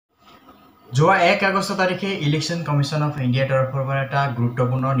যোৱা 1 আগষ্ট তাৰিখে election commission of ইণ্ডিয়াৰ তৰফৰ পৰা এটা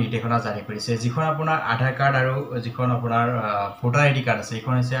গুৰুত্বপূৰ্ণ নিৰ্দেশনা জাৰি কৰিছে যিখন আপোনাৰ আধাৰ কাৰ্ড আৰু যিখন আপোনাৰ ভোটাৰ আইডি কাৰ্ড আছে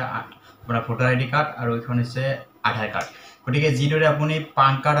এইখন হৈছে আপোনাৰ ভোটাৰ আইডি কাৰ্ড আৰু এইখন হৈছে আধাৰ কাৰ্ড গতিকে যিদৰে আপুনি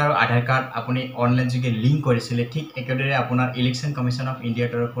পান কাৰ্ড আৰু আধাৰ কাৰ্ড আপুনি অনলাইন যোগে লিংক কৰিছিলে ঠিক একেদৰে আপোনাৰ ইলেকশ্যন কমিশ্যন অফ ইণ্ডিয়াৰ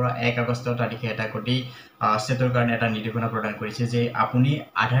তৰফৰ পৰা 1 আগষ্ট তাৰিখে এটা গোটেই ষ্টেটৰ কাৰণে এটা নিৰ্দেশনা প্ৰদান কৰিছে যে আপুনি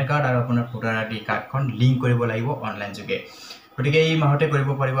আধাৰ কাৰ্ড আৰু আপোনাৰ ভোটাৰ আইডি কাৰ্ডখন লিংক কৰিব লাগিব অনলাইন যোগে গতিকে এই মাহতে কৰিব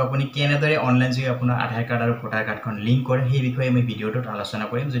পাৰিব আপুনি কেনেদৰে অনলাইন যোগে আপোনাৰ আধাৰ কাৰ্ড আৰু ভোটাৰ কাৰ্ডখন লিংক কৰে সেই বিষয়ে আমি ভিডিঅ'টোত আলোচনা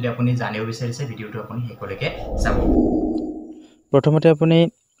কৰিম যদি আপুনি জানিব বিচাৰিছে ভিডিঅ'টো আপুনি শেষলৈকে চাব প্ৰথমতে আপুনি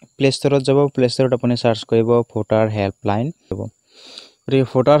প্লে ষ্টৰত যাব প্লে ষ্টৰত আপুনি সাৰ্চ কৰিব ভোটাৰ হেল্পলাইন গতিকে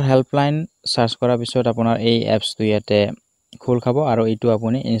ভোটাৰ হেল্পলাইন সাৰ্চ কৰাৰ পিছত আপোনাৰ এই এপছটো ইয়াতে খোল খাব আৰু এইটো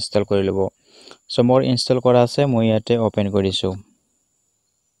আপুনি ইনষ্টল কৰি ল'ব সো মোৰ ইনষ্টল কৰা আছে মই ইয়াতে ওপেন কৰিছো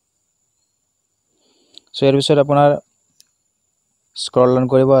সো ইয়াৰ পিছত আপোনাৰ স্ক্ৰল ডাউন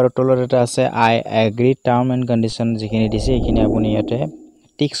কৰিব আৰু তলত এটা আছে আই এগ্ৰি টাৰ্ম এণ্ড কণ্ডিশ্যন যিখিনি দিছে এইখিনি আপুনি ইয়াতে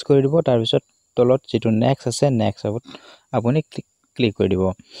টিক্স কৰি দিব তাৰ পিছত তলত যেটো নেক্সট আছে নেক্সট আপুনি ক্লিক কৰি দিব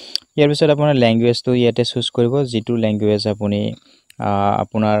ইয়াৰ পিছত আপোনাৰ ল্যাঙ্গুৱেজটো ইয়াতে চুজ কৰিব যেটো ল্যাঙ্গুৱেজ আপুনি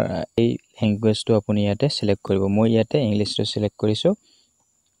আপোনাৰ এই ল্যাঙ্গুৱেজটো আপুনি ইয়াতে সিলেক্ট কৰিব মই ইয়াতে ইংলিশটো সিলেক্ট কৰিছো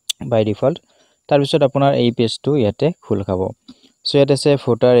বাই ডিফল্ট তাৰ পিছত আপোনাৰ এই পেজটো ইয়াতে খোল খাব সো ইয়াতে আছে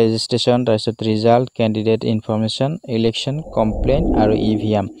ভোটাৰ ৰেজিষ্ট্ৰেচন তাৰ পিছত result candidate information election complain আৰু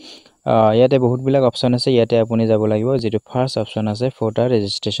ইভিএম ইয়াতে বহুত বিলাক অপচন আছে ইয়াতে আপুনি যাব লাগিব যেটো ফাৰ্স্ট অপচন আছে ভোটাৰ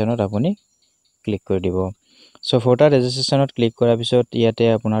ৰেজিষ্ট্ৰেচনত আপুনি ক্লিক কৰি দিব সো ভোটাৰ ৰেজিষ্ট্ৰেচনত ক্লিক কৰাৰ পিছত ইয়াতে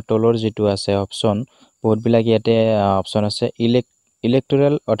আপোনাৰ তলৰ যেটো আছে অপচন বহুত বিলাক ইয়াতে অপচন আছে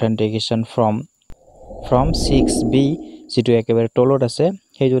ইলেক্টৰেল অথেন্টিকেশন from 6B যেটো একেবাৰে তলত আছে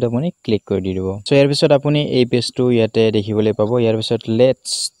সেইটোত আপুনি ক্লিক কৰি দিব সো ইয়াৰ পিছত আপুনি এই পেজটো ইয়াতে দেখিবলৈ পাব ইয়াৰ পিছত লেটস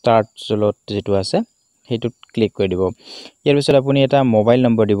ষ্টাৰ্ট জলত যেটো আছে সেইটোত ক্লিক কৰি দিব ইয়াৰ পিছত আপুনি এটা মোবাইল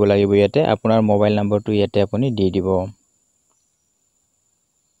নম্বৰ দিব লাগিব ইয়াতে আপোনাৰ মোবাইল নম্বৰটো ইয়াতে আপুনি দি দিব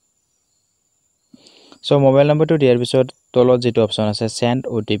সো মোবাইল নম্বৰটো দিয়াৰ পিছত তলত যেটো অপচন আছে সেন্ড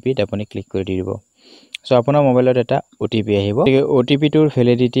ওটিপি ত আপুনি ক্লিক কৰি দিব সো আপোনাৰ মোবাইলত এটা ওটিপি আহিব ওটিপি টোৰ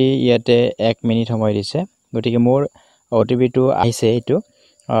ভ্যালিডিটি ইয়াতে 1 মিনিট সময় দিছে গতিকে মোৰ ওটিপি টো আহিছে এটো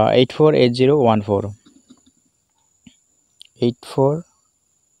 848014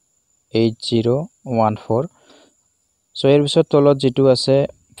 848014 সো ইয়াৰ পিছত তলত যেটো আছে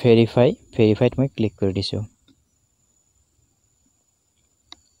ভেৰিফাইড মই ক্লিক কৰি দিছো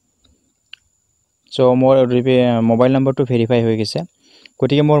সো মোৰ মোবাইল নম্বৰটো ভেৰিফাই হৈ গৈছে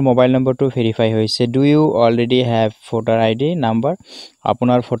গতিকে মোৰ মোবাইল নম্বৰটো ভেৰিফাই হৈছে do U already have voter ID number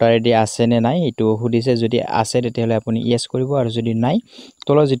আপোনাৰ ভোটাৰ আইডি আছে নে নাই এটো খুদিছে যদি আছে তেতিয়াহলে আপুনি ইয়েস কৰিব আৰু যদি নাই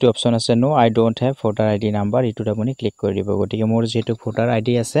তলত যেটো অপচন আছে নো আই don't have voter ID number এটোত আপুনি ক্লিক কৰি দিব গতিকে মোৰ যেটো ভোটাৰ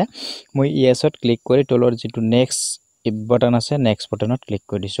আইডি আছে মই ইয়েসত ক্লিক কৰি তলৰ যেটো নেক্সট বাটন আছে নেক্সট বাটনত ক্লিক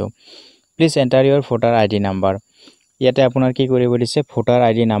কৰি দিছো please enter your voter ID number ইয়াতে আপোনাৰ কি কৰিব দিছে ভোটাৰ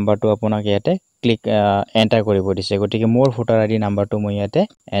আইডি নাম্বাৰটো আপোনাক ইয়াতে ক্লিক এন্টাৰ কৰিব দিছে গতিকে মোৰ ভোটাৰ আইডি নাম্বাৰটো মই ইয়াতে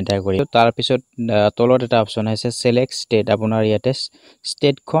এন্টাৰ কৰিছো তাৰ পিছত তলত এটা অপচন আছে সিলেক্ট ষ্টেট আপোনাৰ ইয়াতে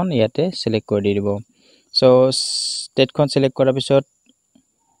ষ্টেটখন ইয়াতে সিলেক্ট কৰি দিব সো ষ্টেটখন সিলেক্ট কৰাৰ পিছত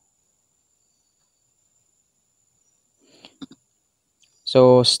সো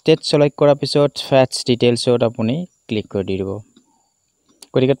ষ্টেট সিলেক্ট কৰাৰ পিছত ফেটচ ডিটেইলছত আপুনি ক্লিক কৰি দিব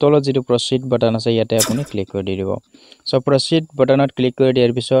গতিকে তলত যেটো প্ৰসিড বাটন আছে ইয়াতে আপুনি ক্লিক কৰি দিব সো প্ৰসিড বাটনত ক্লিক কৰি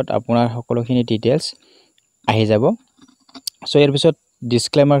দিয়াৰ পিছত আপোনাৰ সকলোখিনি ডিটেইলছ আহি যাব সো ইয়াৰ পিছত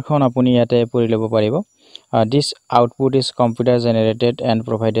ডিসক্লেমাৰখন আপুনি ইয়াতে পঢ়ি ল'ব পাৰিব this output is computer generated and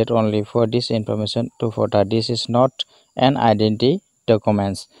provided only for this information to voter this is not an identity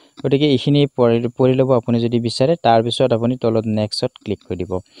documents গতিকে ইখিনি পঢ়ি ল'ব আপুনি যদি বিচাৰে তাৰ পিছত আপুনি তলত নেক্সটত ক্লিক কৰি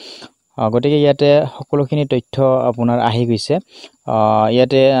দিব গতিকে ইয়াতে সকলোখিনি তথ্য আপোনাৰ আহি গৈছে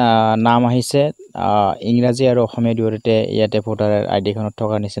ইয়াতে নাম আহিছে ইংৰাজী আৰু অসমীয়া দুয়োটাতে ইয়াতে ভোটাৰ আইডি খনত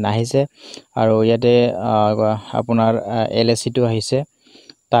থকা নিচিনা আহিছে আৰু ইয়াতে আপোনাৰ এলএসি টো আহিছে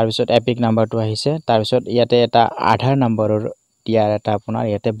তাৰ পিছত এপিক নাম্বাৰটো আহিছে তাৰ পিছত ইয়াতে এটা আধাৰ নম্বৰৰ দিয়াৰ এটা আপোনাৰ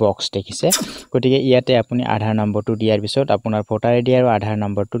ইয়াতে বক্স দেখিছে গতিকে ইয়াতে আপুনি আধাৰ নম্বৰটো দিয়াৰ পিছত আপোনাৰ ভোটাৰ আইডি আৰু আধাৰ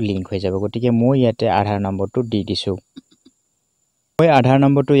নম্বৰটো লিংক হৈ যাব গতিকে মই ইয়াতে আধাৰ নম্বৰটো দি দিছো মই আধাৰ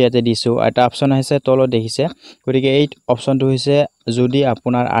নম্বৰটো ইয়াতে দিছো এটা অপচন আছে তলত দেখিছে গতিকে এই অপচনটো হৈছে যদি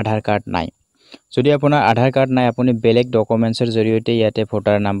আপোনাৰ আধাৰ কাৰ্ড নাই যদি আপোনাৰ আধাৰ কাৰ্ড নাই আপুনি বেলেগ ডকুমেন্টছৰ জৰিয়তে ইয়াতে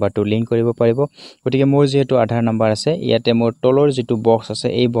ভোটাৰ নাম্বাৰটো লিংক কৰিব পাৰিব গতিকে মোৰ যেটো আধাৰ নাম্বাৰ আছে ইয়াতে মোৰ তলৰ যেটো বক্স আছে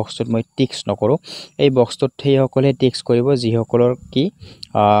এই বক্সটোত মই টিক্স নকৰো এই বক্সটোত সেই সকলে টিক্স কৰিব যিসকলৰ কি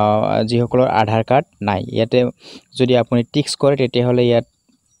যিসকলৰ আধাৰ কাৰ্ড নাই ইয়াতে যদি আপুনি টিক্স কৰে তেতিয়াহলে ইয়াত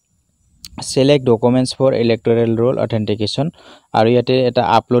select documents for electoral roll authentication আৰু ইয়াতে এটা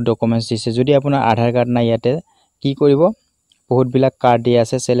আপলোড ডকুমেন্টস দিছে যদি আপোনাৰ আধাৰ কাৰ্ড নাই ইয়াতে কি কৰিব বহুত বিলাক কাৰ্ড দিয়া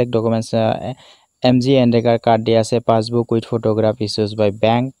আছে select documents MG Endegar card দিয়া আছে passbook with photograph issues by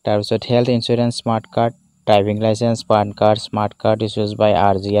bank তাৰ পিছত health insurance smart card driving license pan card smart card issues by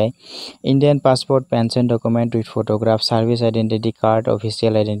RGI Indian passport pension document with photograph service identity card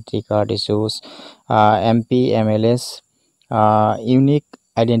official identity card issues MP MLS unique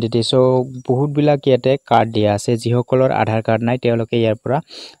identity so বহুত বিলাক ইয়াতে card দিয়া আছে যিসকলৰ আধাৰ card নাই তেওঁলোকে ইয়াৰ পৰা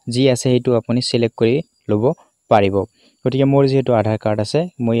যি আছে হেতু আপুনি সিলেক্ট কৰি লব পাৰিব গতিকে মোৰ যেটো আধাৰ কাৰ্ড আছে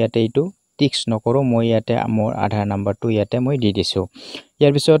মই ইয়াতে এইটো টিক্স নকৰো মই ইয়াতে মোৰ আধাৰ নাম্বাৰটো ইয়াতে মই দি দিছো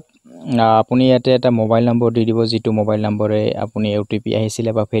ইয়াৰ পিছত আপুনি ইয়াতে এটা মোবাইল নম্বৰ দি দিব যেটো মোবাইল নম্বৰে আপুনি OTP আহিছিল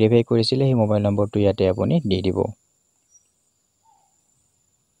বা ভেৰিফাই কৰিছিল সেই মোবাইল নম্বৰটো ইয়াতে আপুনি দি দিব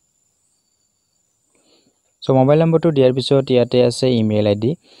So mobile number to diar pisot yate ase email ID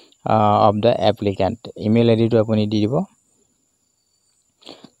of the applicant email ID to apuni di dibo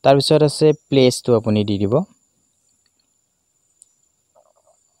tar pisot ase place to apuni di dibo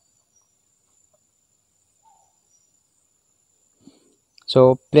so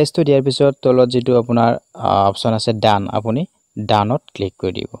place to diar pisot tolot jitu apunar option ase done apuni done ot click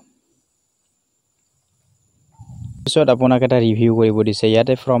kori dibo পিছত আপোনাক এটা review কৰিব দিছে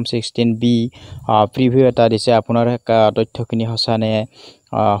ইয়াতে from 16B preview এটা দিছে আপোনাৰ তথ্যখিনি হসানে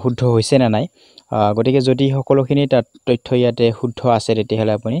শুদ্ধ হৈছে না নাই গতিকে যদি সকলোখিনি তথ্য ইয়াতে শুদ্ধ আছে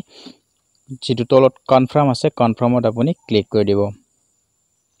তেতিয়াহলে আপুনি যেটো তলত কনফাৰ্ম আছে কনফাৰ্মত আপুনি ক্লিক কৰি দিব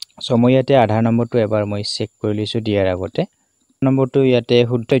সো মই ইয়াতে আধাৰ নম্বৰটো এবাৰ মই চেক কৰি লৈছো দিয়াৰ আগতে নম্বৰটো ইয়াতে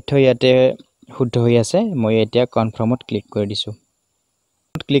শুদ্ধ তথ্য ইয়াতে শুদ্ধ হৈ আছে মই এতিয়া কনফাৰ্মত ক্লিক কৰি দিছো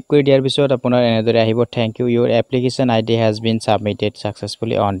Click কৰি দিয়াৰ পিছত আপোনাৰ এনেদৰে আহিব thank you your application ID has been submitted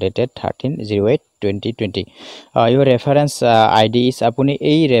successfully on dated 13/08/2020 your reference ID is আপুনি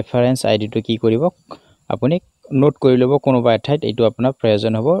এই reference ID টো কি কৰিব আপুনি নোট কৰি লব কোনোবা এঠাইত এইটো আপোনাৰ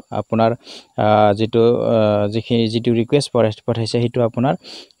প্ৰয়োজন হ'ব আপোনাৰ যেটো ৰিকুৱেষ্ট পঠাইছে হেতু আপোনাৰ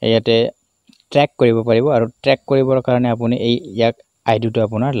ইয়াতে ট্ৰেক কৰিব পাৰিব আৰু ট্ৰেক কৰিবৰ কাৰণে আপুনি এই ইয়াক আইডি টো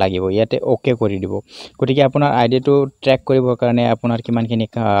আপোনাৰ লাগিব ইয়াতে ওকে কৰি দিব গতিকে আপোনাৰ আইডি টো ট্ৰেক কৰিবৰ কাৰণে আপোনাৰ কিমানখিনি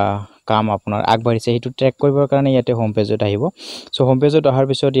কাম আপোনাৰ আগবাঢ়িছে হেতু ট্ৰেক কৰিবৰ কাৰণে ইয়াতে হোম পেজত আহিব সো হোম পেজত অহাৰ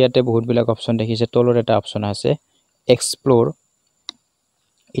পিছত ইয়াতে বহুত বিলাক অপচন দেখিছে তলৰ এটা অপচন আছে এক্সপ্লোৰ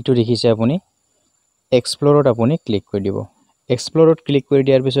ইটো দেখিছে আপুনি এক্সপ্লোৰত আপুনি ক্লিক কৰি দিব এক্সপ্লোৰত ক্লিক কৰি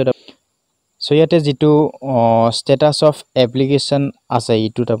দিয়াৰ পিছত সো ইয়াতে যেটো ষ্টেটাস অফ এপ্লিকেশন আছে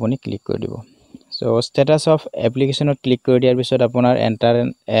ইটোত আপুনি ক্লিক কৰি দিব So status of application ot click কৰি দিয়াৰ পিছত আপোনাৰ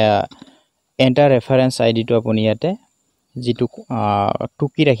enter reference ID টো আপুনি ইয়াতে যেটো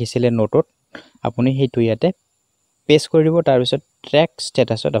টুকি ৰাখিছিলে নোটত আপুনি হেতু ইয়াতে পেস্ট কৰি দিব তাৰ পিছত ট্ৰেক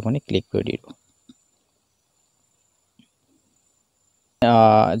ষ্টেটাসত আপুনি ক্লিক কৰি দিব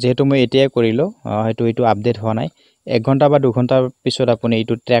যেহেতু মই এতিয়াই কৰিলো হেতু আপডেট হোৱা নাই 1 ঘন্টা বা 2 ঘন্টা পিছত আপুনি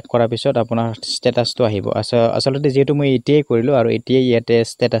এটো ট্ৰেক কৰাৰ পিছত আপোনাৰ ষ্টেটাসটো আহিব আসলতে যেহেতু মই এতিয়াই কৰিলো আৰু এতিয়াই ইয়াতে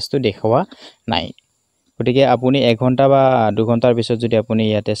ষ্টেটাসটো দেখুৱা নাই গতিকে আপুনি 1 ঘন্টা বা 2 ঘন্টাৰ পিছত যদি আপুনি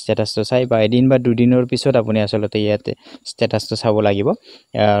ইয়াতে ষ্টেটাসটো চাই বা এদিন বা দুদিনৰ পিছত আপুনি আসলতে ইয়াতে ষ্টেটাসটো চাব লাগিব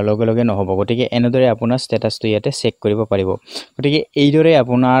লগে লগে নহব গতিকে এনেদৰে আপোনাৰ ষ্টেটাসটো ইয়াতে চেক কৰিব পাৰিব গতিকে এইদৰে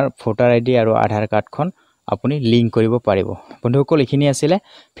আপোনাৰ ভোটাৰ আইডি আৰু আধাৰ কাৰ্ডখন আপুনি লিংক কৰিব পাৰিব বন্ধুসকল এখিনি আছিল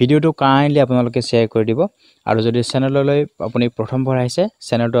ভিডিওটো কাইন্ডলি আপোনালোকে শেয়াৰ কৰি দিব আৰু যদি চেনেললৈ আপুনি প্ৰথমবাৰ আহিছে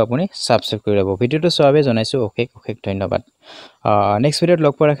চেনেলটো আপুনি সাবস্ক্ৰাইব কৰি লব ভিডিওটো সবে জনাইছো অশেষ ধন্যবাদ নেক্সট ভিডিওত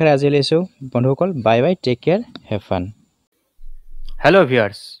লগ পোৱাৰ আশাৰে আজি লৈছো বন্ধুসকল bye bye take care have fun hello'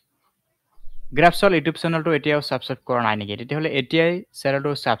 viewers গ্ৰাফছল YouTube চেনেলটো এতিয়াও সাবস্ক্ৰাইব কৰা নাই নেকি তেতিয়াহলে এতিয়াই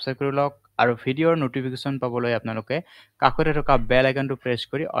চেনেলটো সাবস্ক্ৰাইব কৰি লওক আৰু ভিডিওৰ নটিফিকেশন পাবলৈ আপোনালোকে কাষতে থকা বেল আইকনটো প্ৰেছ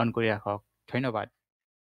কৰি অন কৰি ৰাখক ধন্যবাদ